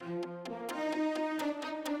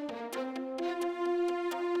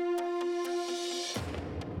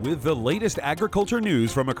With the latest agriculture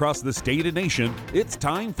news from across the state and nation, it's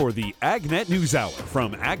time for the AgNet News Hour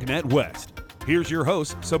from AgNet West. Here's your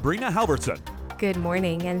host, Sabrina Halvorson. Good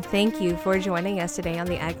morning, and thank you for joining us today on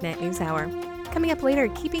the AgNet News Hour. Coming up later,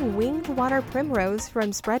 keeping winged water primrose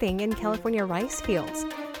from spreading in California rice fields.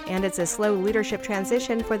 And it's a slow leadership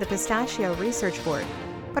transition for the Pistachio Research Board.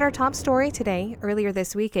 But our top story today, earlier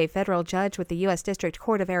this week, a federal judge with the U.S. District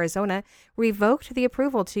Court of Arizona revoked the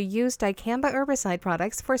approval to use dicamba herbicide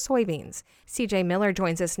products for soybeans. CJ Miller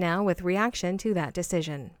joins us now with reaction to that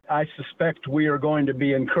decision. I suspect we are going to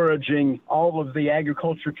be encouraging all of the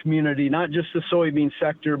agriculture community, not just the soybean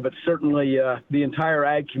sector, but certainly the entire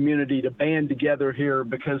ag community to band together here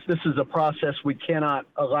because this is a process we cannot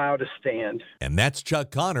allow to stand. And that's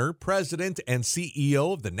Chuck Connor, President and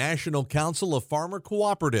CEO of the National Council of Farmer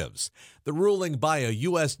Cooperatives. The ruling by a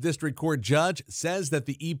U.S. District Court judge says that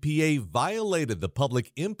the EPA violated the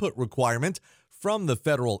public input requirement from the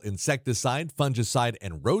Federal Insecticide, Fungicide,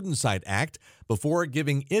 and Rodenticide Act before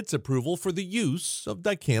giving its approval for the use of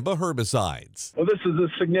dicamba herbicides. Well, this is a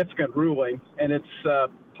significant ruling, and it's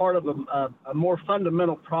part of a more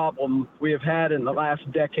fundamental problem we have had in the last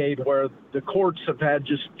decade where the courts have had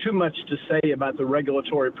just too much to say about the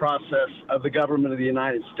regulatory process of the government of the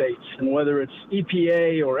United States. And whether it's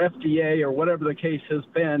EPA or FDA or whatever the case has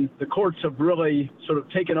been, the courts have really sort of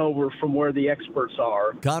taken over from where the experts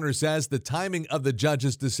are. Connor says the timing of the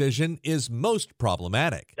judge's decision is most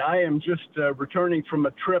problematic. I am just returning from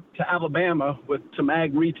a trip to Alabama with some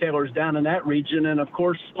ag retailers down in that region, and of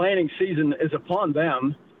course planting season is upon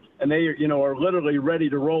them. And they, are literally ready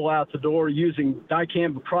to roll out the door using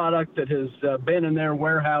dicamba product that has been in their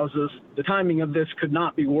warehouses. The timing of this could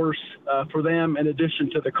not be worse for them, in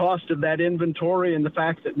addition to the cost of that inventory and the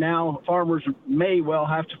fact that now farmers may well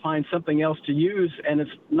have to find something else to use, and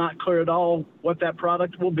it's not clear at all what that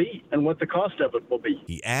product will be and what the cost of it will be.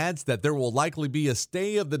 He adds that there will likely be a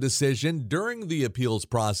stay of the decision during the appeals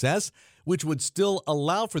process, which would still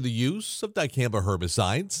allow for the use of dicamba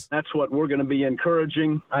herbicides. That's what we're going to be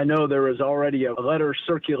encouraging. I know there is already a letter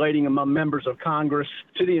circulating among members of Congress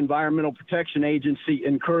to the Environmental Protection Agency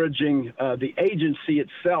encouraging the agency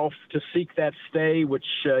itself to seek that stay, which,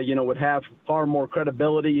 would have far more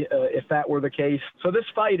credibility if that were the case. So this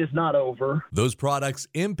fight is not over. Those products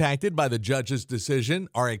impacted by the judge's decision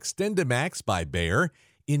are Extendamax by Bayer,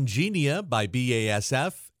 Ingenia by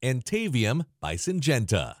BASF, and Tavium by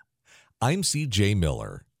Syngenta. I'm CJ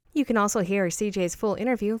Miller. You can also hear CJ's full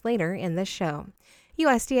interview later in this show.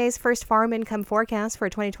 USDA's first farm income forecast for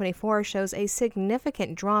 2024 shows a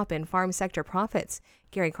significant drop in farm sector profits.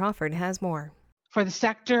 Gary Crawford has more. For the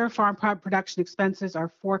sector, farm production expenses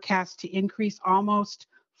are forecast to increase almost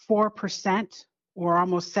 4% or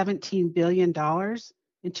almost $17 billion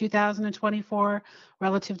in 2024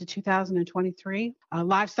 relative to 2023.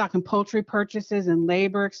 Livestock and poultry purchases and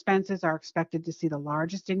labor expenses are expected to see the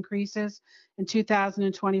largest increases in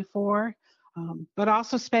 2024. But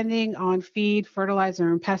also spending on feed, fertilizer,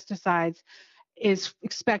 and pesticides is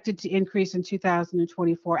expected to increase in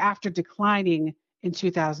 2024 after declining in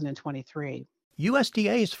 2023.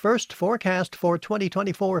 USDA's first forecast for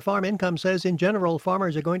 2024 farm income says in general,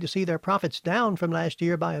 farmers are going to see their profits down from last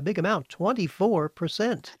year by a big amount,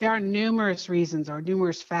 24%. There are numerous reasons or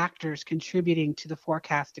numerous factors contributing to the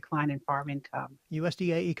forecast decline in farm income.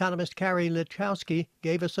 USDA economist Carrie Lichowski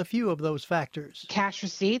gave us a few of those factors. Cash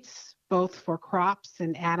receipts, both for crops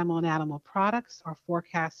and animal products, are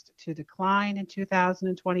forecast to decline in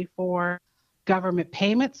 2024. Government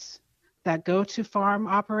payments that go to farm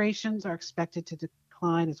operations are expected to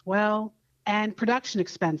decline as well. And production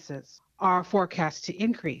expenses are forecast to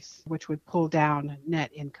increase, which would pull down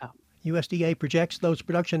net income. USDA projects those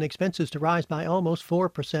production expenses to rise by almost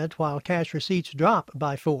 4%, while cash receipts drop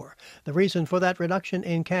by 4%. The reason for that reduction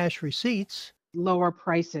in cash receipts? Lower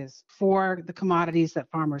prices for the commodities that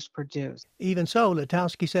farmers produce. Even so,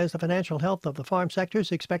 Lichowski says the financial health of the farm sector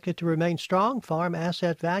is expected to remain strong. Farm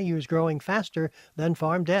asset values growing faster than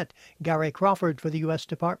farm debt. Gary Crawford for the U.S.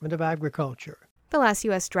 Department of Agriculture. The last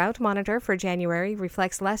U.S. drought monitor for January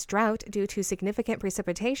reflects less drought due to significant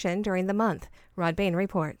precipitation during the month. Rod Bain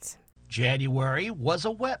reports. January was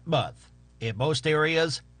a wet month. In most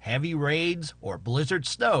areas, heavy rains or blizzard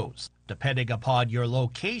snows, depending upon your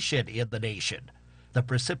location in the nation. The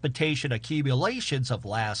precipitation accumulations of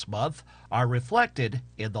last month are reflected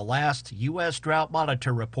in the last U.S. Drought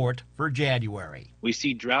Monitor report for January. We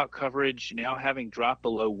see drought coverage now having dropped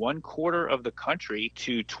below 1/4 of the country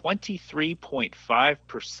to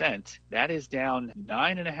 23.5%. That is down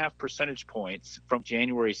 9.5 percentage points from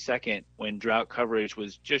January 2nd, when drought coverage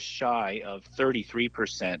was just shy of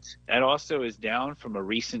 33%. That also is down from a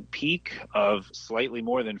recent peak of slightly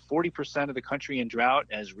more than 40% of the country in drought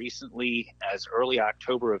as recently as early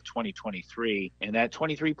October of 2023. And that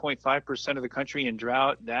 23.5% of the country in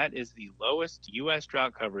drought, that is the lowest U.S.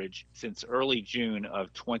 drought coverage since early June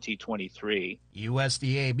of 2023.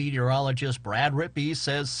 USDA meteorologist Brad Rippey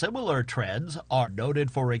says similar trends are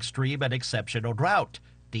noted for extreme and exceptional drought,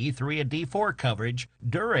 D3 and D4 coverage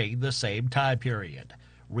during the same time period,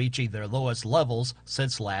 reaching their lowest levels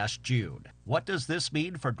since last June. What does this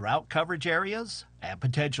mean for drought coverage areas and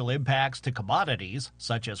potential impacts to commodities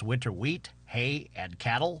such as winter wheat, hay, and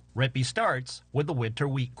cattle? Rippey starts with the winter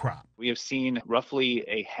wheat crop. We have seen roughly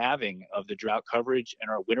a halving of the drought coverage in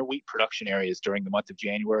our winter wheat production areas during the month of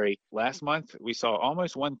January. Last month, we saw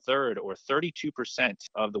almost 1/3 or 32%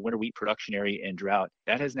 of the winter wheat production area in drought.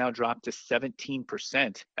 That has now dropped to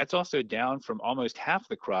 17%. That's also down from almost half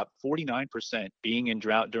the crop, 49%, being in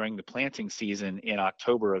drought during the planting season in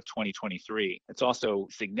October of 2023. It's also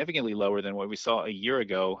significantly lower than what we saw a year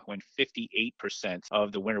ago, when 58%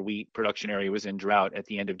 of the winter wheat production area was in drought at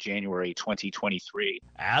the end of January 2023.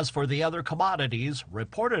 As for the other commodities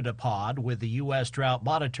reported upon with the U.S. Drought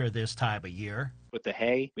Monitor this time of year, With the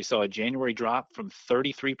hay, we saw a January drop from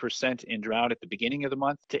 33% in drought at the beginning of the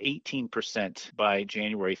month to 18% by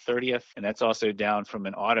January 30th. And that's also down from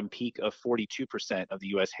an autumn peak of 42% of the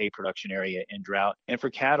U.S. hay production area in drought. And for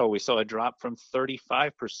cattle, we saw a drop from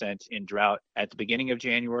 35% in drought at the beginning of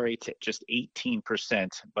January to just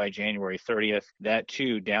 18% by January 30th. That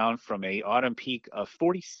too down from a autumn peak of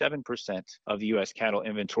 47% of the U.S. cattle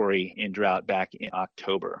inventory in drought back in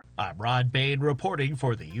October. I'm Ron Bain reporting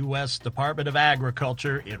for the U.S. Department of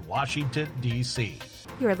Agriculture in Washington, D.C.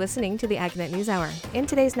 You are listening to the AgNet News Hour. In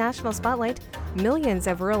today's National Spotlight, millions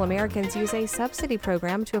of rural Americans use a subsidy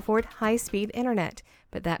program to afford high-speed internet,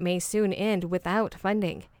 but that may soon end without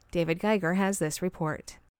funding. David Geiger has this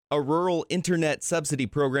report. A rural internet subsidy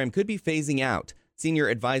program could be phasing out. Senior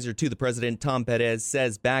advisor to the president, Tom Perez,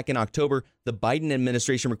 says back in October, the Biden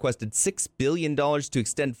administration requested $6 billion to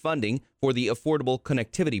extend funding for the Affordable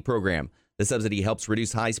Connectivity Program. The subsidy helps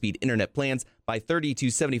reduce high-speed internet plans by $30 to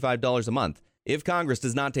 $75 a month. If Congress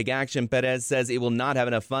does not take action, Perez says it will not have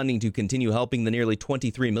enough funding to continue helping the nearly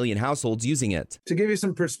 23 million households using it. To give you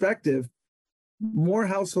some perspective, more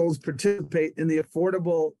households participate in the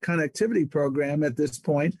Affordable Connectivity Program at this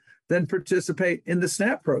point than participate in the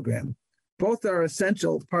SNAP program. Both are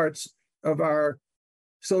essential parts of our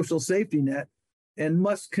social safety net and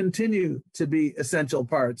must continue to be essential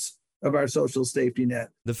parts of our social safety net.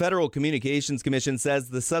 The Federal Communications Commission says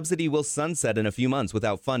the subsidy will sunset in a few months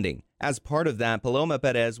without funding. As part of that, Paloma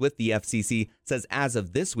Perez with the FCC says as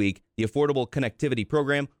of this week, the Affordable Connectivity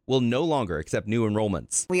Program will no longer accept new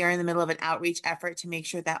enrollments. We are in the middle of an outreach effort to make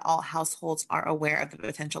sure that all households are aware of the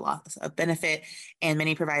potential loss of benefit, and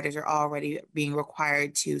many providers are already being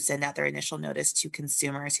required to send out their initial notice to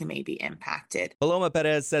consumers who may be impacted. Paloma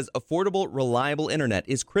Perez says affordable, reliable internet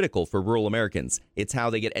is critical for rural Americans. It's how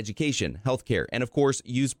they get education, healthcare, and of course,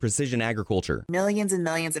 use precision agriculture. Millions and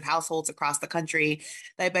millions of households across the country.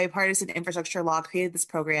 The bipartisan infrastructure law created this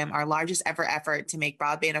program, our largest ever effort to make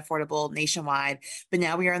broadband affordable nationwide, but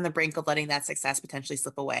now we are on the brink of letting that success potentially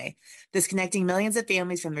slip away. Disconnecting millions of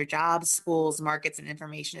families from their jobs, schools, markets, and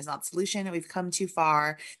information is not the solution, and we've come too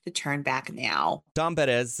far to turn back now. Tom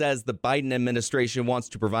Perez says the Biden administration wants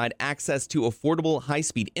to provide access to affordable,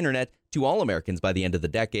 high-speed internet to all Americans by the end of the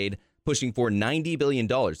decade, pushing for $90 billion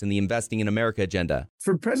in the Investing in America agenda.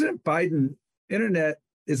 For President Biden, internet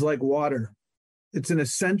is like water. It's an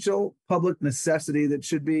essential public necessity that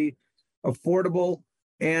should be affordable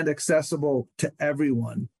and accessible to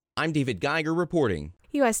everyone. I'm David Geiger reporting.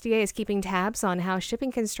 USDA is keeping tabs on how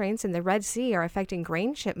shipping constraints in the Red Sea are affecting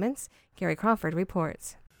grain shipments. Gary Crawford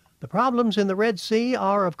reports. The problems in the Red Sea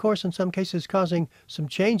are, of course, in some cases causing some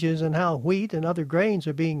changes in how wheat and other grains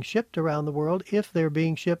are being shipped around the world, if they're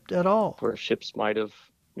being shipped at all. Where ships might have,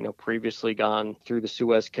 previously gone through the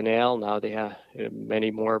Suez Canal, now they have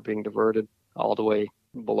many more being diverted all the way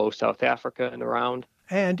below South Africa and around.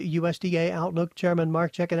 And USDA Outlook Chairman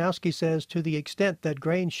Mark Jekanowski says to the extent that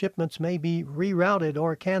grain shipments may be rerouted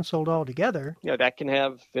or canceled altogether. That can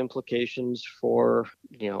have implications for,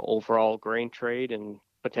 overall grain trade and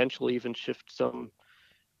potentially even shift some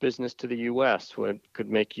business to the U.S., which could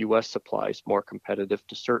make U.S. supplies more competitive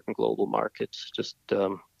to certain global markets, just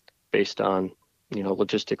based on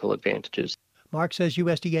logistical advantages. Mark says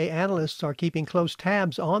USDA analysts are keeping close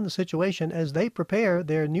tabs on the situation as they prepare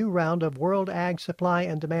their new round of World Ag Supply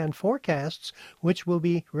and Demand forecasts, which will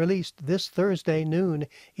be released this Thursday noon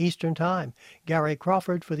Eastern Time. Gary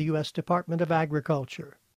Crawford for the U.S. Department of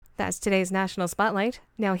Agriculture. That's today's National Spotlight.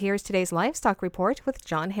 Now here's today's Livestock Report with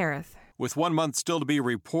John Harris. With 1 month still to be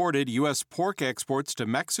reported, U.S. pork exports to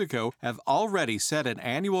Mexico have already set an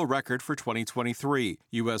annual record for 2023.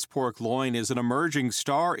 U.S. pork loin is an emerging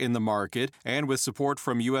star in the market, and with support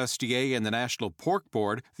from USDA and the National Pork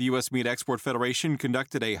Board, the U.S. Meat Export Federation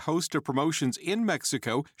conducted a host of promotions in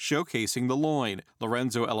Mexico showcasing the loin.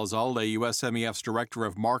 Lorenzo Elizalde, USMEF's Director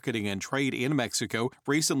of Marketing and Trade in Mexico,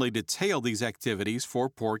 recently detailed these activities for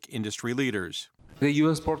pork industry leaders. The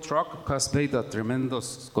U.S. pork truck has made a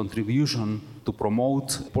tremendous contribution to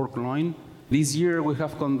promote pork loin. This year we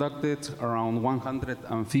have conducted around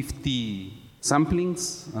 150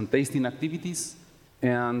 samplings and tasting activities,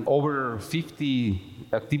 and over 50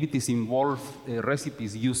 activities involve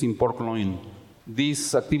recipes using pork loin.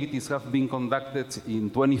 These activities have been conducted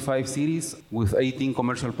in 25 cities with 18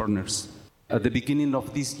 commercial partners. At the beginning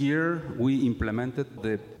of this year, we implemented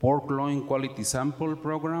the pork loin quality sample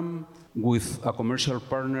program with a commercial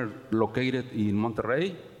partner located in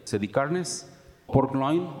Monterrey, Sedicarnes. Pork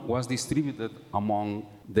loin was distributed among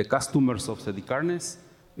the customers of Sedicarnes,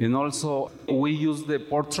 and also we used the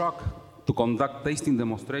pork truck to conduct tasting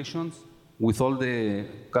demonstrations with all the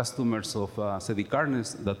customers of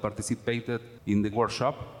Sedicarnes that participated in the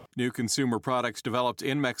workshop. New consumer products developed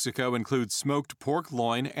in Mexico include smoked pork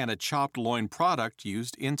loin and a chopped loin product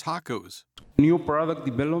used in tacos. New product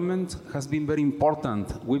development has been very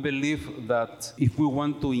important. We believe that if we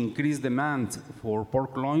want to increase demand for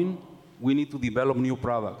pork loin, we need to develop new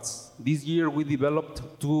products. This year we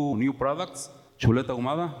developed 2 new products, chuleta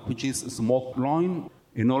ahumada, which is smoked loin,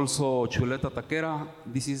 and also chuleta taquera.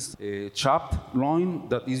 This is a chopped loin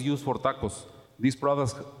that is used for tacos. These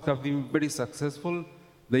products have been very successful.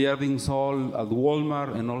 They are being sold at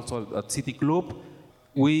Walmart and also at City Club.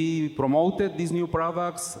 We promoted these new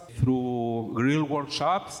products through grill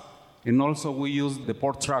workshops, and also we used the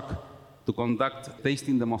pork truck to conduct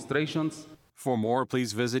tasting demonstrations. For more,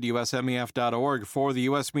 please visit usmef.org. For the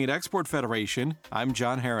U.S. Meat Export Federation, I'm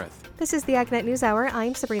John Harris. This is the AgNet News Hour.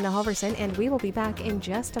 I'm Sabrina Halvorson, and we will be back in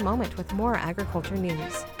just a moment with more agriculture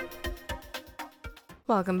news.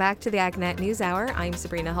 Welcome back to the AgNet News Hour. I'm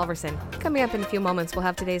Sabrina Halvorson. Coming up in a few moments, we'll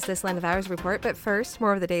have today's This Land of Ours report, but first,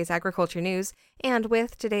 more of the day's agriculture news. And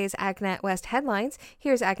with today's AgNet West headlines,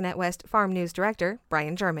 here's AgNet West Farm News Director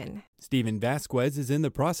Brian German. Stephen Vasquez is in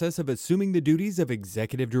the process of assuming the duties of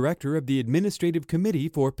Executive Director of the Administrative Committee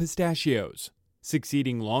for Pistachios.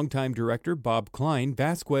 Succeeding longtime director Bob Klein,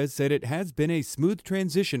 Vasquez said it has been a smooth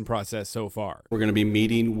transition process so far. We're going to be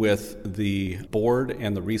meeting with the board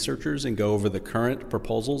and the researchers and go over the current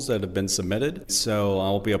proposals that have been submitted. So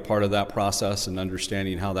I'll be a part of that process and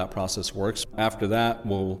understanding how that process works. After that,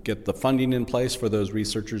 we'll get the funding in place for those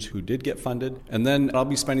researchers who did get funded. And then I'll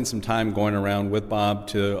be spending some time going around with Bob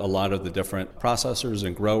to a lot of the different processors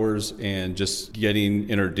and growers and just getting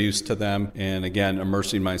introduced to them. And again,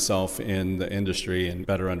 immersing myself in the industry and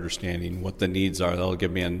better understanding what the needs are. That'll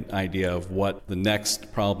give me an idea of what the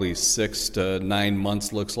next probably 6 to 9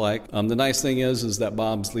 months looks like. The nice thing is that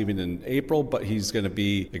Bob's leaving in April, but he's going to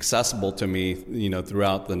be accessible to me,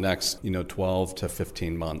 throughout the next, 12 to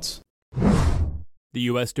 15 months. The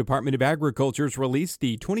U.S. Department of Agriculture's released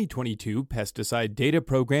the 2022 Pesticide Data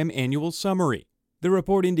Program Annual Summary. The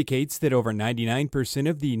report indicates that over 99%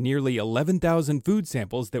 of the nearly 11,000 food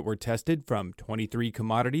samples that were tested from 23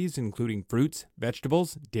 commodities, including fruits,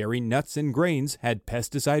 vegetables, dairy, nuts, and grains, had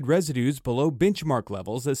pesticide residues below benchmark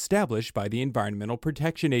levels established by the Environmental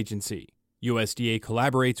Protection Agency. USDA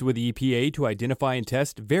collaborates with EPA to identify and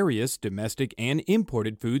test various domestic and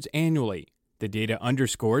imported foods annually. The data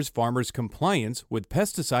underscores farmers' compliance with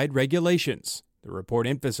pesticide regulations. The report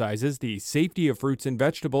emphasizes the safety of fruits and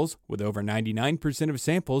vegetables, with over 99% of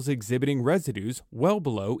samples exhibiting residues well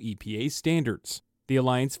below EPA standards. The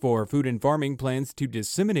Alliance for Food and Farming plans to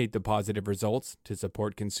disseminate the positive results to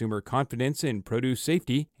support consumer confidence in produce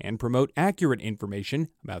safety and promote accurate information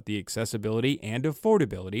about the accessibility and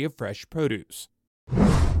affordability of fresh produce.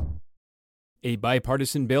 A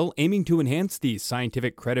bipartisan bill aiming to enhance the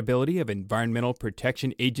scientific credibility of Environmental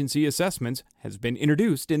Protection Agency assessments has been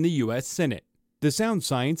introduced in the U.S. Senate. The Sound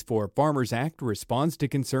Science for Farmers Act responds to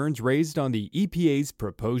concerns raised on the EPA's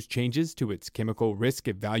proposed changes to its chemical risk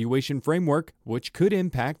evaluation framework, which could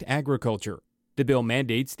impact agriculture. The bill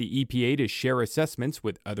mandates the EPA to share assessments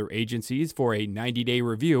with other agencies for a 90-day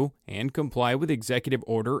review and comply with executive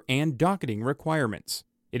order and docketing requirements.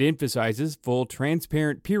 It emphasizes full,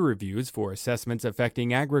 transparent peer reviews for assessments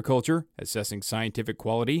affecting agriculture, assessing scientific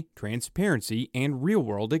quality, transparency, and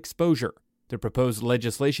real-world exposure. The proposed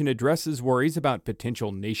legislation addresses worries about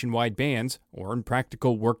potential nationwide bans or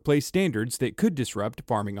impractical workplace standards that could disrupt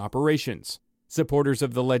farming operations. Supporters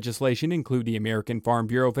of the legislation include the American Farm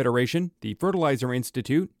Bureau Federation, the Fertilizer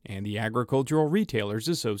Institute, and the Agricultural Retailers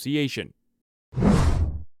Association.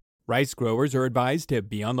 Rice growers are advised to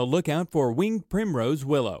be on the lookout for winged primrose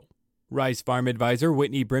willow. Rice farm advisor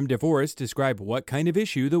Whitney Brim-DeForest described what kind of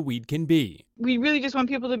issue the weed can be. We really just want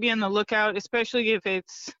people to be on the lookout, especially if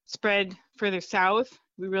it's spread further south.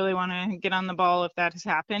 We really want to get on the ball if that has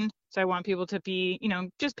happened. So I want people to be,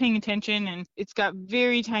 just paying attention. And it's got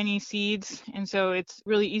very tiny seeds. And so it's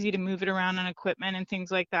really easy to move it around on equipment and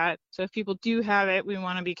things like that. So if people do have it, we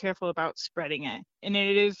want to be careful about spreading it. And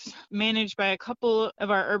it is managed by a couple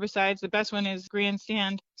of our herbicides. The best one is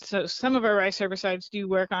Grandstand. So some of our rice herbicides do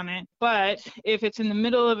work on it. But if it's in the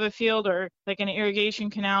middle of a field or like an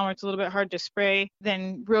irrigation canal where it's a little bit hard to spray,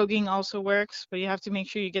 then Rogaine also works. But you have to make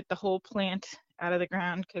sure you get the whole plant out of the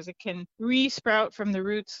ground because it can re-sprout from the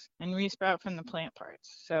roots and re-sprout from the plant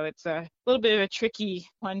parts. So it's a little bit of a tricky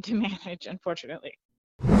one to manage, unfortunately.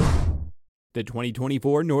 The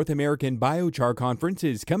 2024 North American Biochar Conference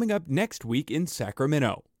is coming up next week in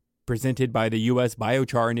Sacramento. Presented by the U.S.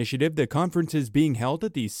 Biochar Initiative, the conference is being held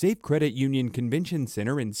at the Safe Credit Union Convention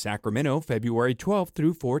Center in Sacramento, February 12th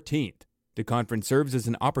through 14th. The conference serves as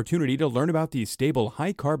an opportunity to learn about the stable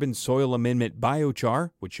high-carbon soil amendment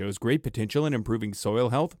biochar, which shows great potential in improving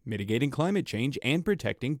soil health, mitigating climate change, and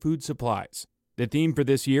protecting food supplies. The theme for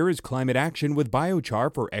this year is Climate Action with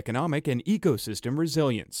Biochar for Economic and Ecosystem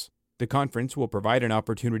Resilience. The conference will provide an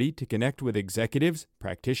opportunity to connect with executives,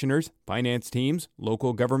 practitioners, finance teams,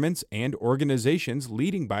 local governments, and organizations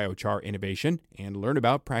leading biochar innovation and learn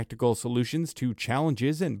about practical solutions to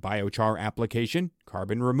challenges in biochar application,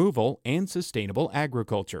 carbon removal, and sustainable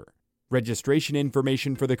agriculture. Registration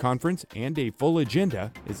information for the conference and a full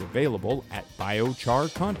agenda is available at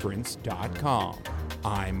biocharconference.com.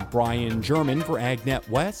 I'm Brian German for AgNet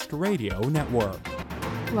West Radio Network.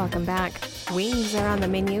 Welcome back. Wings are on the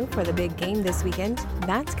menu for the big game this weekend.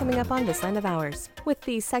 That's coming up on This Land of Ours. With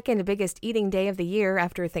the second biggest eating day of the year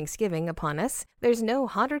after Thanksgiving upon us, there's no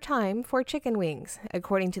hotter time for chicken wings.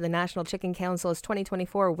 According to the National Chicken Council's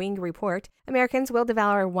 2024 Wing Report, Americans will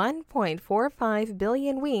devour 1.45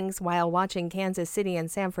 billion wings while watching Kansas City and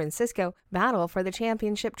San Francisco battle for the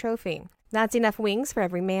championship trophy. That's enough wings for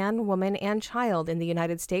every man, woman, and child in the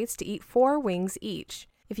United States to eat 4 wings each.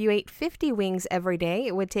 If you ate 50 wings every day,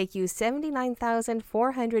 it would take you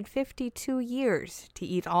 79,452 years to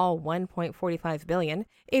eat all 1.45 billion.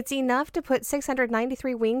 It's enough to put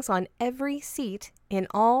 693 wings on every seat in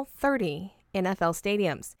all 30 NFL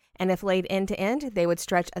stadiums. And if laid end to end, they would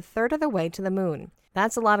stretch a third of the way to the moon.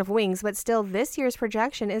 That's a lot of wings, but still this year's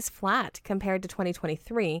projection is flat compared to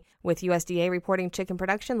 2023, with USDA reporting chicken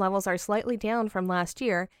production levels are slightly down from last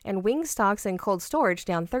year, and wing stocks in cold storage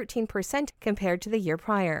down 13% compared to the year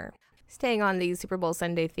prior. Staying on the Super Bowl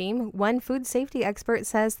Sunday theme, one food safety expert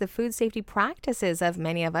says the food safety practices of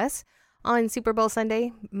many of us on Super Bowl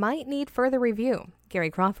Sunday might need further review. Gary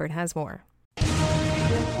Crawford has more.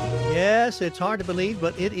 Yes, it's hard to believe,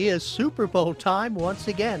 but it is Super Bowl time once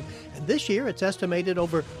again. And this year, it's estimated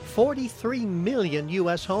over 43 million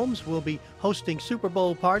U.S. homes will be hosting Super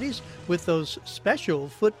Bowl parties with those special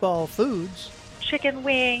football foods. Chicken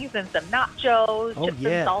wings and some nachos, chips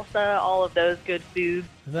and salsa, all of those good foods.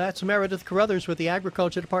 That's Meredith Carruthers with the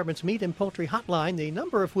Agriculture Department's Meat and Poultry Hotline, the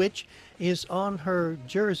number of which is on her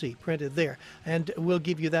jersey printed there. And we'll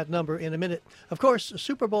give you that number in a minute. Of course,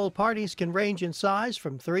 Super Bowl parties can range in size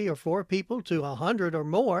from 3 or 4 people to 100 or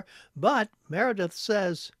more. But Meredith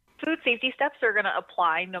says food safety steps are going to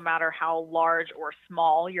apply no matter how large or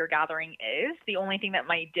small your gathering is. The only thing that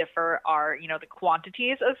might differ are, the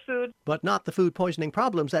quantities of food. But not the food poisoning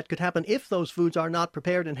problems that could happen if those foods are not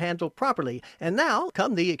prepared and handled properly. And now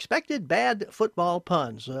come the expected bad football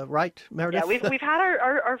puns, right, Meredith? Yeah, we've had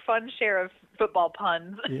our fun share of football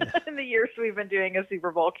puns in the years we've been doing a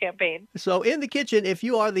Super Bowl campaign. So in the kitchen, if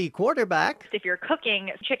you are the quarterback, if you're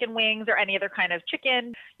cooking chicken wings or any other kind of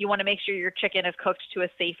chicken, you want to make sure your chicken is cooked to a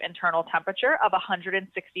safe internal temperature of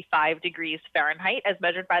 165 degrees Fahrenheit as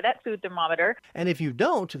measured by that food thermometer. And if you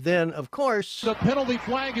don't, then of course the penalty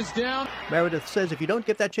flag is down. Meredith says if you don't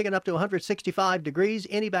get that chicken up to 165 degrees,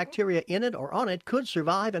 any bacteria in it or on it could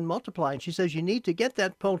survive and multiply. And she says you need to get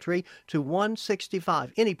that poultry to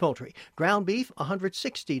 165, any poultry, ground ground beef,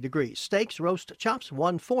 160 degrees. Steaks, roast chops,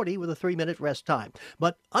 140 with a 3-minute rest time.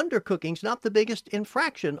 But undercooking's not the biggest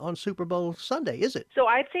infraction on Super Bowl Sunday, is it? So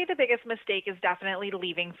I'd say the biggest mistake is definitely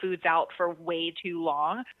leaving foods out for way too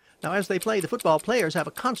long. Now, as they play, the football players have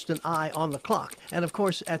a constant eye on the clock. And, of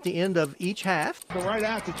course, at the end of each half... So right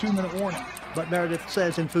after 2-minute warning. But Meredith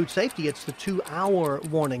says in food safety, it's the 2-hour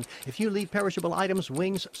warning. If you leave perishable items,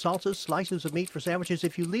 wings, salsas, slices of meat for sandwiches,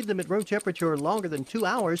 if you leave them at room temperature longer than 2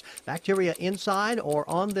 hours, bacteria inside or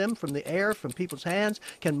on them from the air, from people's hands,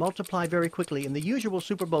 can multiply very quickly. And the usual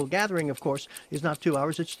Super Bowl gathering, of course, is not 2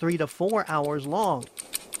 hours. It's 3 to 4 hours long.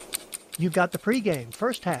 You've got the pregame,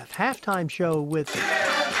 first half, halftime show with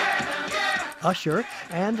Usher,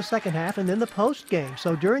 and the second half, and then the post-game.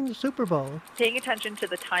 So during the Super Bowl... Paying attention to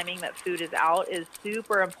the timing that food is out is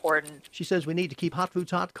super important. She says we need to keep hot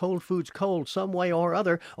foods hot, cold foods cold, some way or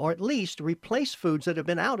other, or at least replace foods that have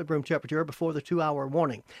been out at room temperature before the 2-hour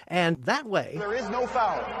warning. And that way... There is no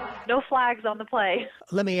foul. No flags on the play.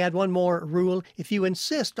 Let me add one more rule. If you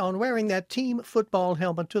insist on wearing that team football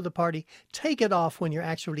helmet to the party, take it off when you're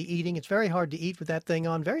actually eating. It's very hard to eat with that thing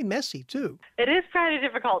on. Very messy, too. It is kind of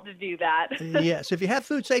difficult to do that. Yes. If you have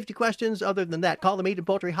food safety questions other than that, call the Meat and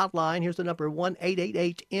Poultry Hotline. Here's the number,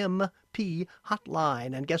 1-888-MP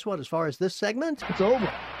Hotline. And guess what? As far as this segment... It's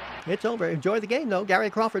over. It's over. Enjoy the game, though. Gary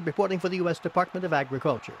Crawford reporting for the U.S. Department of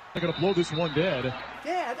Agriculture. They're going to blow this one dead.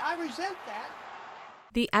 Dad, I resent that.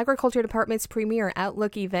 The Agriculture Department's premier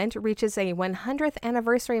Outlook event reaches a 100th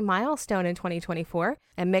anniversary milestone in 2024,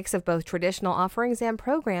 a mix of both traditional offerings and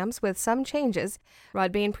programs with some changes.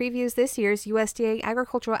 Rod Bain previews this year's USDA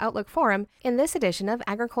Agricultural Outlook Forum in this edition of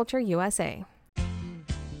Agriculture USA.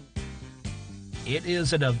 It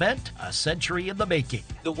is an event a century in the making.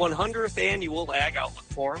 The 100th Annual Ag Outlook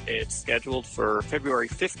Forum. It's scheduled for February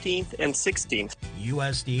 15th and 16th.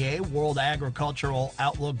 USDA World Agricultural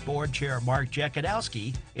Outlook Board Chair Mark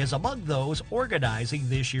Jekanowski is among those organizing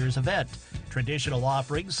this year's event. Traditional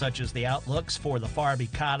offerings such as the outlooks for the farm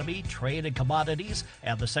economy, trade and commodities,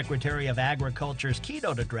 and the Secretary of Agriculture's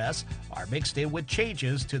keynote address are mixed in with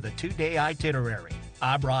changes to the 2-day itinerary.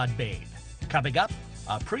 I'm Rod Bain. Coming up,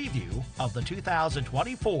 a preview of the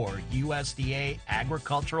 2024 USDA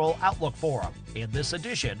Agricultural Outlook Forum in this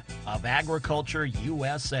edition of Agriculture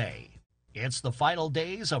USA. It's the final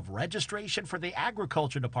days of registration for the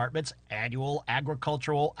Agriculture Department's annual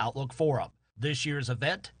Agricultural Outlook Forum. This year's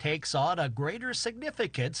event takes on a greater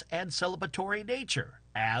significance and celebratory nature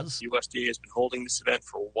as USDA has been holding this event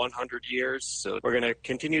for 100 years, so we're going to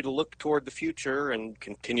continue to look toward the future and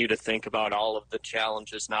continue to think about all of the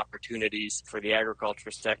challenges and opportunities for the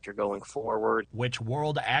agriculture sector going forward. Which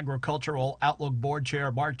World Agricultural Outlook Board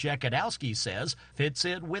Chair Mark Jekanowski says fits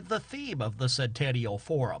in with the theme of the Centennial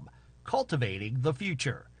Forum, cultivating the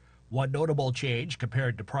future. One notable change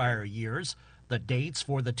compared to prior years, the dates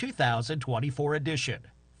for the 2024 edition.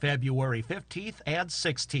 February 15th and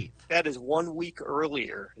 16th. That is 1 week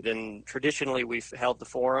earlier than traditionally we've held the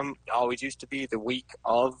forum. It always used to be the week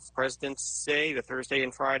of President's Day, the Thursday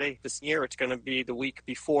and Friday. This year it's going to be the week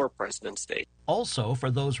before President's Day. Also, for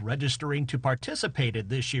those registering to participate in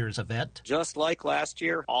this year's event, just like last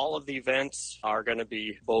year, all of the events are going to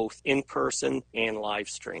be both in person and live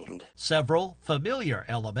streamed. Several familiar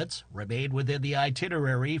elements remain within the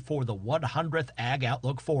itinerary for the 100th Ag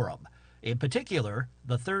Outlook Forum. In particular,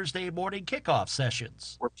 the Thursday morning kickoff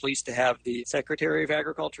sessions. We're pleased to have the Secretary of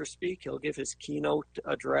Agriculture speak. He'll give his keynote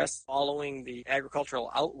address following the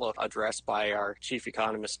Agricultural Outlook address by our Chief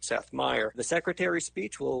Economist, Seth Meyer. The Secretary's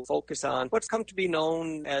speech will focus on what's come to be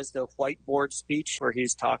known as the whiteboard speech, where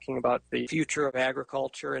he's talking about the future of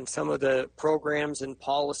agriculture and some of the programs and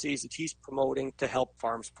policies that he's promoting to help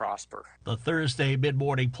farms prosper. The Thursday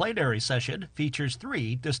mid-morning plenary session features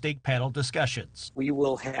 3 distinct panel discussions. We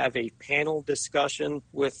will have a panel discussion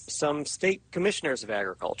with some state commissioners of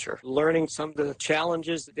agriculture, learning some of the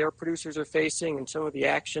challenges that their producers are facing and some of the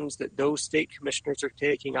actions that those state commissioners are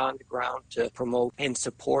taking on the ground to promote and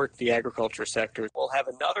support the agriculture sector. We'll have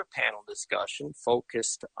another panel discussion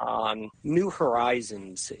focused on new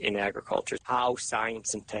horizons in agriculture, how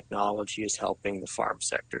science and technology is helping the farm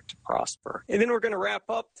sector to prosper. And then we're going to wrap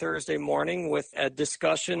up Thursday morning with a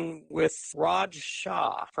discussion with Raj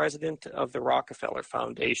Shah, president of the Rockefeller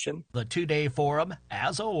Foundation. The 2-day forum,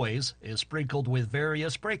 as always, is sprinkled with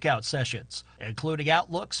various breakout sessions, including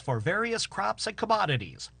outlooks for various crops and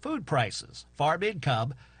commodities, food prices, farm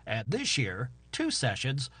income, and this year, 2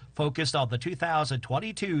 sessions focused on the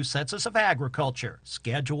 2022 Census of Agriculture,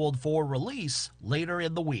 scheduled for release later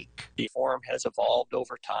in the week. The forum has evolved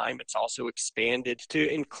over time. It's also expanded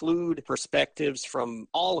to include perspectives from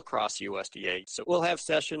all across USDA. So we'll have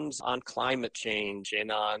sessions on climate change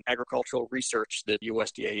and on agricultural research that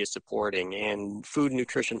USDA is supporting and food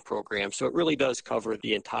nutrition programs. So it really does cover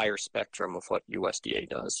the entire spectrum of what USDA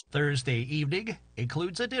does. Thursday evening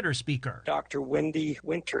includes a dinner speaker. Dr. Wendy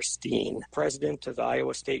Winterstein, president of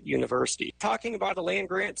Iowa State University, talking about a land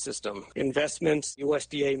grant system, investments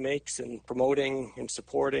USDA makes in promoting and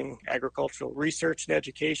supporting agricultural research and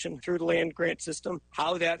education through the land grant system,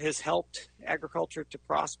 how that has helped agriculture to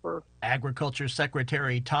prosper. Agriculture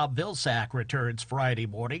Secretary Tom Vilsack returns Friday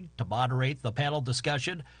morning to moderate the panel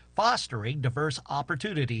discussion, fostering diverse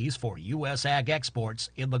opportunities for U.S. ag exports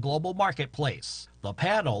in the global marketplace. The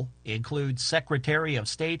panel includes Secretary of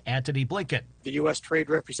State Antony Blinken. The U.S. Trade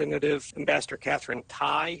Representative, Ambassador Catherine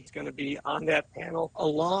Tai, is going to be on that panel,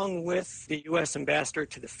 along with the U.S. Ambassador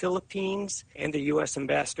to the Philippines and the U.S.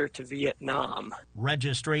 Ambassador to Vietnam.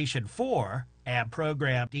 Registration for and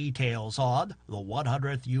program details on the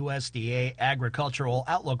 100th USDA Agricultural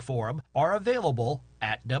Outlook Forum are available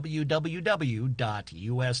at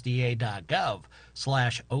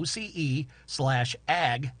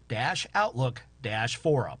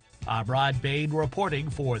www.usda.gov/OCE/ag-outlook-forum. I'm Rod Bain reporting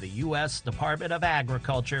for the U.S. Department of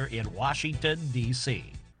Agriculture in Washington,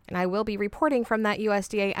 D.C. And I will be reporting from that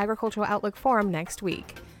USDA Agricultural Outlook Forum next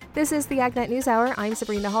week. This is the AgNet News Hour. I'm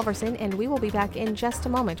Sabrina Halvorson, and we will be back in just a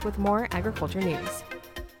moment with more agriculture news.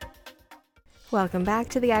 Welcome back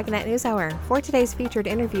to the AgNet News Hour. For today's featured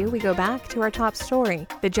interview, we go back to our top story,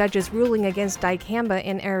 the judge's ruling against dicamba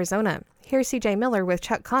in Arizona. Here's CJ Miller with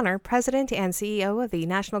Chuck Connor, President and CEO of the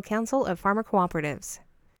National Council of Farmer Cooperatives.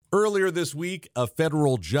 Earlier this week, a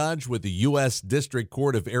federal judge with the U.S. District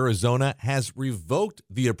Court of Arizona has revoked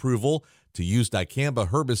the approval to use dicamba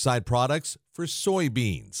herbicide products for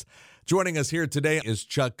soybeans. Joining us here today is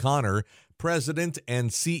Chuck Connor, President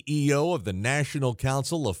and CEO of the National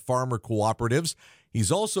Council of Farmer Cooperatives.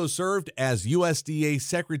 He's also served as USDA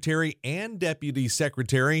Secretary and Deputy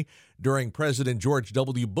Secretary during President George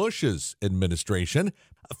W. Bush's administration.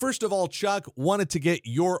 First of all, Chuck, wanted to get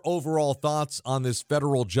your overall thoughts on this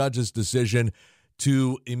federal judge's decision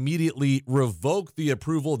to immediately revoke the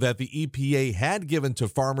approval that the EPA had given to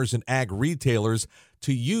farmers and ag retailers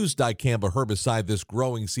to use dicamba herbicide this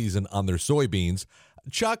growing season on their soybeans.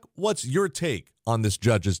 Chuck, what's your take on this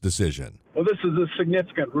judge's decision? Well, this is a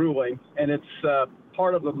significant ruling, and it's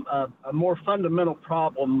part of a more fundamental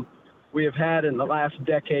problem we have had in the last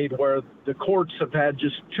decade where the courts have had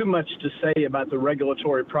just too much to say about the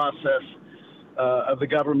regulatory process of the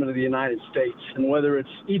government of the United States. And whether it's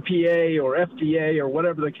EPA or FDA or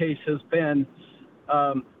whatever the case has been,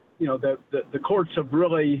 the courts have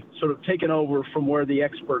really sort of taken over from where the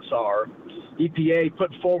experts are. EPA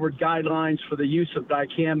put forward guidelines for the use of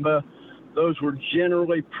dicamba. Those were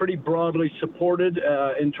generally pretty broadly supported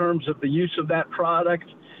in terms of the use of that product,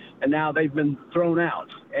 and now they've been thrown out.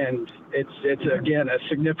 And it's again a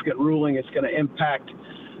significant ruling. It's going to impact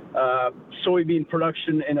soybean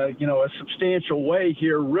production in a substantial way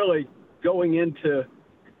here, really going into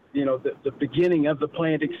the beginning of the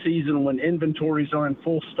planting season when inventories are in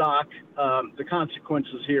full stock. The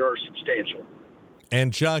consequences here are substantial.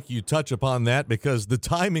 And Chuck, you touch upon that because the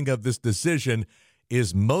timing of this decision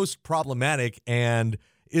is most problematic and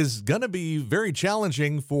is going to be very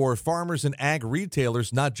challenging for farmers and ag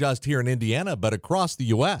retailers, not just here in Indiana, but across the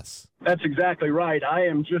U.S. That's exactly right. I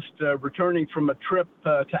am just returning from a trip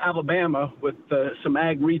to Alabama with some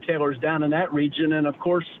ag retailers down in that region. And of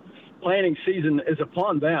course, planting season is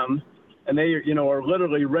upon them, and they are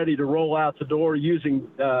literally ready to roll out the door using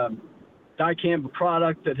dicamba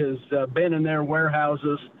product that has been in their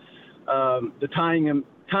warehouses. The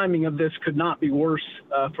timing of this could not be worse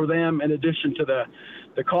for them, in addition to the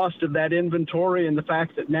cost of that inventory and the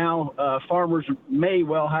fact that now farmers may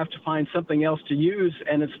well have to find something else to use,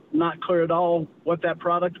 and it's not clear at all what that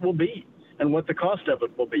product will be and what the cost of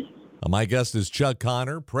it will be. My guest is Chuck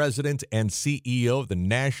Connor, President and CEO of the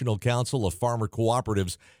National Council of Farmer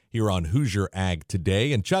Cooperatives here on Hoosier Ag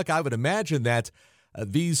Today. And Chuck, I would imagine that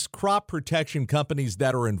these crop protection companies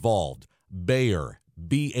that are involved, Bayer,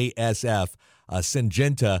 BASF,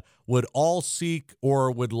 Syngenta, would all seek or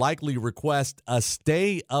would likely request a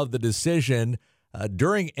stay of the decision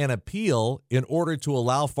during an appeal in order to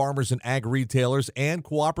allow farmers and ag retailers and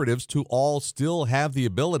cooperatives to all still have the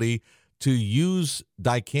ability to use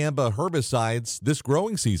dicamba herbicides this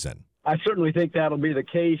growing season. I certainly think that'll be the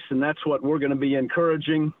case, and that's what we're going to be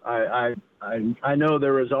encouraging. I know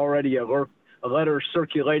there is already a a letter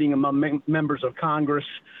circulating among members of Congress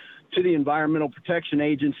to the Environmental Protection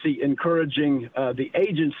Agency, encouraging the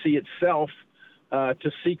agency itself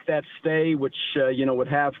to seek that stay, which, would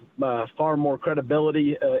have far more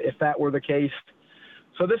credibility if that were the case.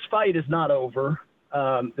 So this fight is not over.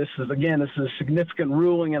 This is a significant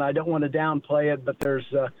ruling, and I don't want to downplay it, but there's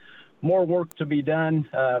more work to be done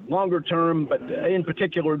longer term, but in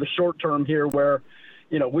particular the short term here where,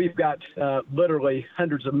 we've got literally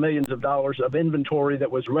hundreds of millions of dollars of inventory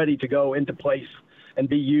that was ready to go into place and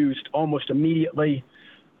be used almost immediately.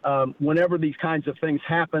 Whenever these kinds of things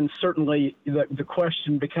happen, certainly the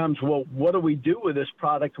question becomes, well, what do we do with this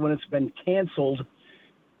product when it's been canceled?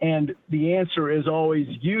 And the answer is always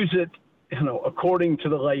use it, according to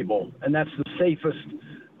the label. And that's the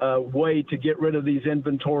safest way to get rid of these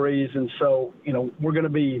inventories. And so, we're going to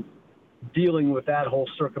be dealing with that whole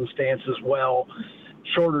circumstance as well,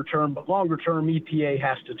 shorter term, but longer term, EPA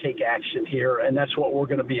has to take action here. And that's what we're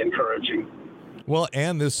going to be encouraging. Well,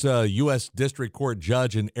 and this U.S. District Court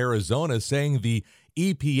judge in Arizona saying the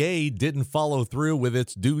EPA didn't follow through with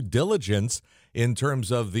its due diligence in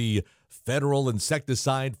terms of the Federal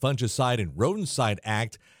Insecticide, Fungicide, and Rodenticide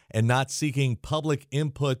Act and not seeking public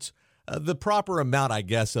input, the proper amount, I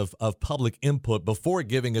guess, of public input before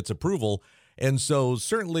giving its approval. And so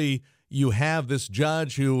certainly you have this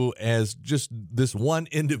judge who has just this one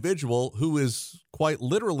individual who is quite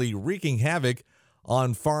literally wreaking havoc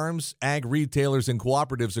on farms, ag retailers, and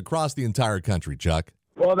cooperatives across the entire country, Chuck.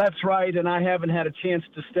 Well, that's right, and I haven't had a chance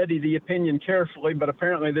to study the opinion carefully, but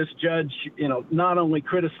apparently this judge, not only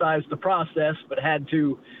criticized the process, but had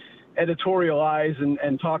to editorialize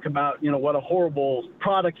and talk about, what a horrible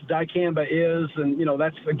product dicamba is, and,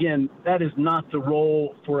 that is not the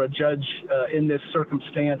role for a judge in this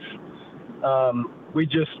circumstance.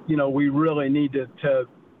 We really need to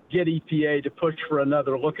get EPA to push for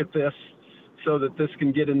another look at this, so that this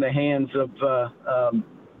can get in the hands of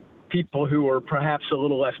people who are perhaps a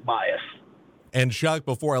little less biased. And Chuck,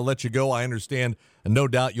 before I let you go, I understand, and no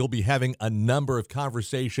doubt you'll be having a number of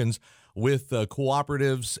conversations with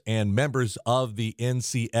cooperatives and members of the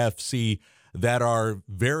NCFC that are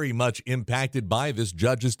very impacted impacted by this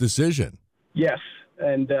judge's decision. Yes,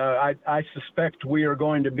 and I suspect we are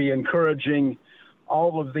going to be encouraging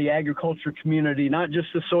all of the agriculture community, not just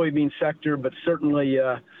the soybean sector, but certainly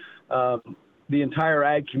the entire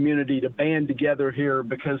ag community to band together here,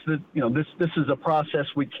 because this is a process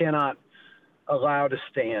we cannot allow to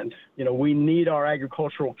stand. We need our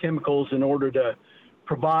agricultural chemicals in order to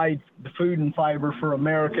provide the food and fiber for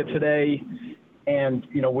America today. And,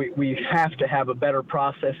 we have to have a better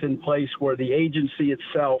process in place where the agency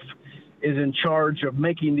itself is in charge of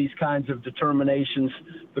making these kinds of determinations.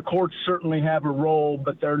 The courts certainly have a role,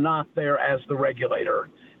 but they're not there as the regulator,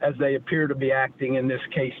 as they appear to be acting in this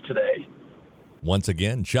case today. Once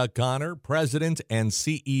again, Chuck Connor, President and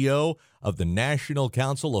CEO of the National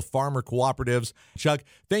Council of Farmer Cooperatives. Chuck,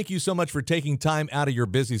 thank you so much for taking time out of your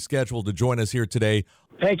busy schedule to join us here today.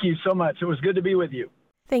 Thank you so much. It was good to be with you.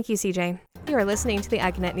 Thank you, CJ. You are listening to the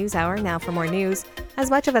AgNet News Hour. Now for more news. As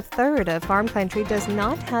much of a third of farm country does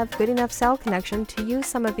not have good enough cell connection to use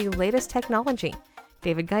some of the latest technology.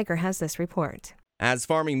 David Geiger has this report. As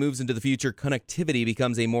farming moves into the future, connectivity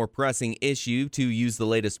becomes a more pressing issue to use the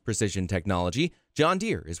latest precision technology. John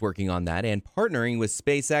Deere is working on that and partnering with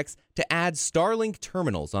SpaceX to add Starlink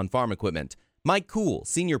terminals on farm equipment. Mike Kuhl,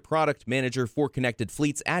 Senior Product Manager for Connected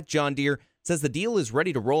Fleets at John Deere, says the deal is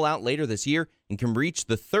ready to roll out later this year and can reach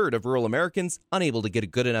the third of rural Americans unable to get a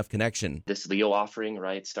good enough connection. This LEO offering,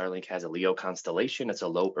 right? Starlink has a LEO constellation. It's a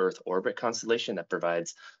low Earth orbit constellation that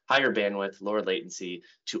provides higher bandwidth, lower latency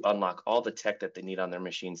to unlock all the tech that they need on their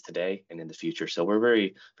machines today and in the future. So we're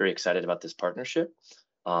very, very excited about this partnership.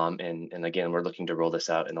 And again, we're looking to roll this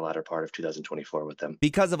out in the latter part of 2024 with them.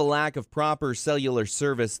 Because of a lack of proper cellular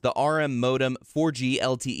service, the RM modem 4G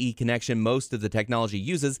LTE connection most of the technology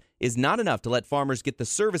uses is not enough to let farmers get the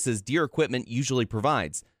services Deere equipment usually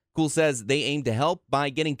provides. Kuhl says they aim to help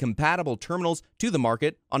by getting compatible terminals to the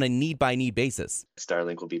market on a need-by-need basis.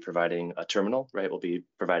 Starlink will be providing a terminal, right? We'll be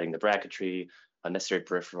providing the bracketry, necessary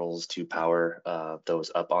peripherals to power those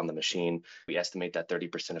up on the machine. We estimate that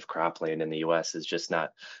 30% of cropland in the U.S. is just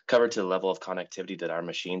not covered to the level of connectivity that our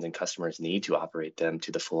machines and customers need to operate them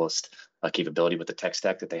to the fullest capability with the tech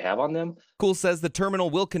stack that they have on them. Kuhl says the terminal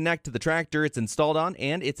will connect to the tractor it's installed on,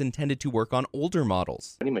 and it's intended to work on older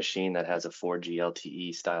models. Any machine that has a 4G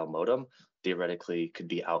LTE style modem theoretically could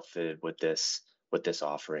be outfitted with this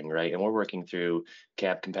offering, right? And we're working through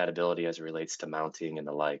cab compatibility as it relates to mounting and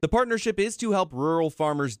the like. The partnership is to help rural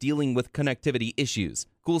farmers dealing with connectivity issues.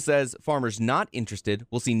 Cool says farmers not interested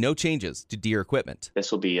will see no changes to Deere equipment.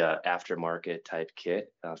 This will be an aftermarket type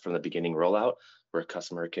kit from the beginning rollout, where a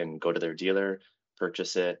customer can go to their dealer,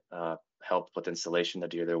 purchase it, help with installation, the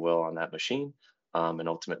dealer will on that machine. And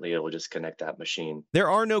ultimately, it will just connect that machine. There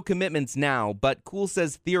are no commitments now, but Cool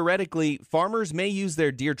says theoretically, farmers may use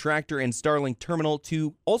their Deere tractor and Starlink terminal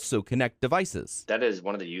to also connect devices. That is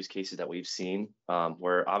one of the use cases that we've seen,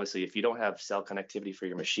 where obviously if you don't have cell connectivity for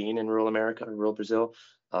your machine in rural America or rural Brazil,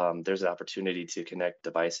 there's an opportunity to connect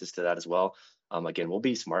devices to that as well. Again, we'll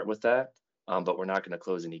be smart with that. But we're not going to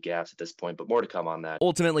close any gaps at this point, but more to come on that.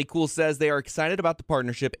 Ultimately, Cool says they are excited about the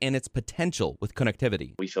partnership and its potential with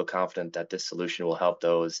connectivity. We feel confident that this solution will help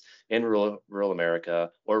those in rural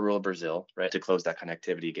America or rural Brazil, right, to close that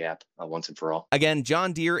connectivity gap once and for all. Again,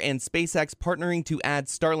 John Deere and SpaceX partnering to add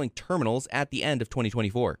Starlink terminals at the end of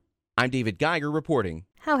 2024. I'm David Geiger reporting.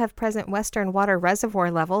 How have present western water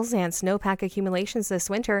reservoir levels and snowpack accumulations this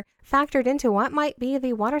winter factored into what might be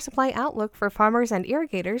the water supply outlook for farmers and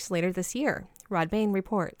irrigators later this year? Rod Bain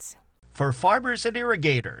reports. For farmers and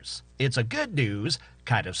irrigators, it's a good news,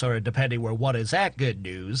 kind of sort of depending where one is at good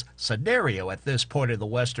news, scenario at this point in the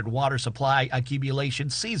western water supply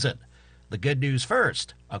accumulation season. The good news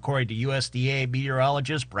first, according to USDA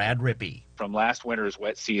meteorologist Brad Rippey. From last winter's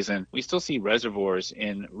wet season, we still see reservoirs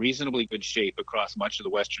in reasonably good shape across much of the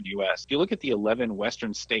western U.S. If you look at the 11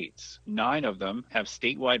 western states, 9 of them have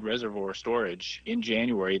statewide reservoir storage in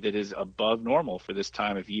January that is above normal for this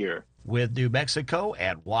time of year. With New Mexico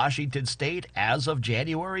and Washington State as of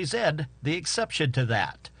January's end, the exception to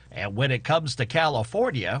that. And when it comes to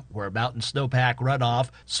California, where mountain snowpack runoff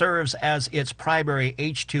serves as its primary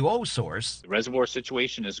H2O source, the reservoir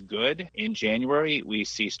situation is good. In January, we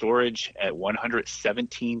see storage at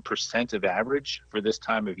 117% of average for this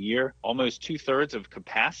time of year, almost 2/3 of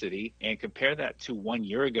capacity. And compare that to 1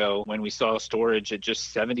 year ago when we saw storage at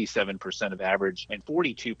just 77% of average and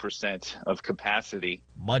 42% of capacity.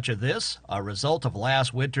 Much of this a result of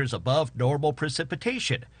last winter's above normal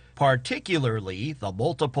precipitation, particularly the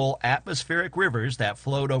multiple atmospheric rivers that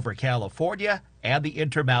flowed over California and the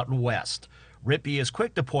Intermountain West. Rippey is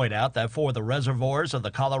quick to point out that for the reservoirs of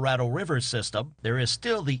the Colorado River system, there is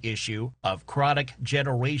still the issue of chronic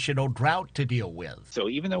generational drought to deal with. So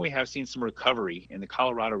even though we have seen some recovery in the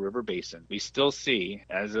Colorado River Basin, we still see,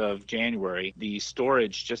 as of January, the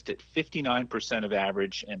storage just at 59% of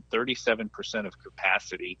average and 37% of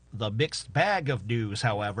capacity. The mixed bag of news,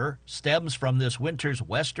 however, stems from this winter's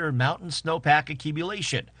western mountain snowpack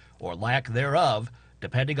accumulation, or lack thereof,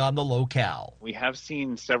 depending on the locale. We have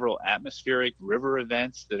seen several atmospheric river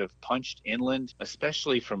events that have punched inland,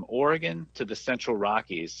 especially from Oregon to the Central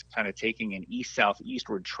Rockies, kind of taking an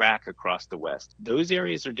east-southeastward track across the west. Those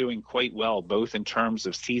areas are doing quite well, both in terms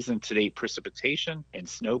of season-to-date precipitation and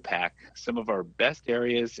snowpack. Some of our best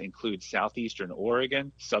areas include southeastern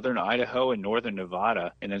Oregon, southern Idaho, and northern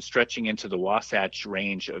Nevada, and then stretching into the Wasatch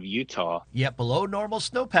Range of Utah. Yet below normal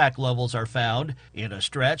snowpack levels are found in a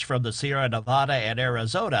stretch from the Sierra Nevada and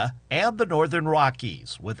Arizona and the northern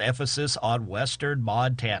Rockies, with emphasis on western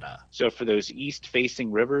Montana. So for those east-facing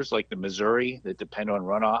rivers like the Missouri that depend on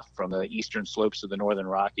runoff from the eastern slopes of the northern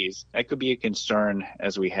Rockies, that could be a concern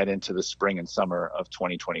as we head into the spring and summer of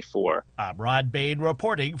 2024. I'm Rod Bain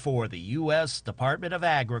reporting for the U.S. Department of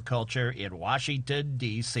Agriculture in Washington,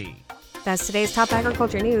 D.C. That's today's top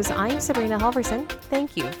agriculture news. I'm Sabrina Halvorson.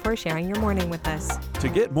 Thank you for sharing your morning with us. To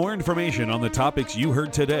get more information on the topics you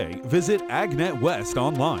heard today, visit AgNet West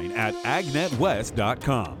online at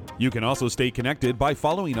agnetwest.com. You can also stay connected by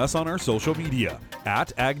following us on our social media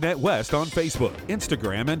at AgNet West on Facebook,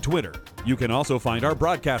 Instagram, and Twitter. You can also find our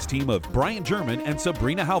broadcast team of Brian German and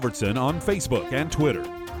Sabrina Halvorson on Facebook and Twitter.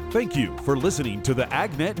 Thank you for listening to the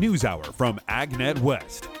AgNet News Hour from AgNet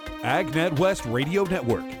West. AgNet West Radio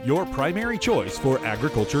Network, your primary choice for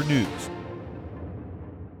agriculture news.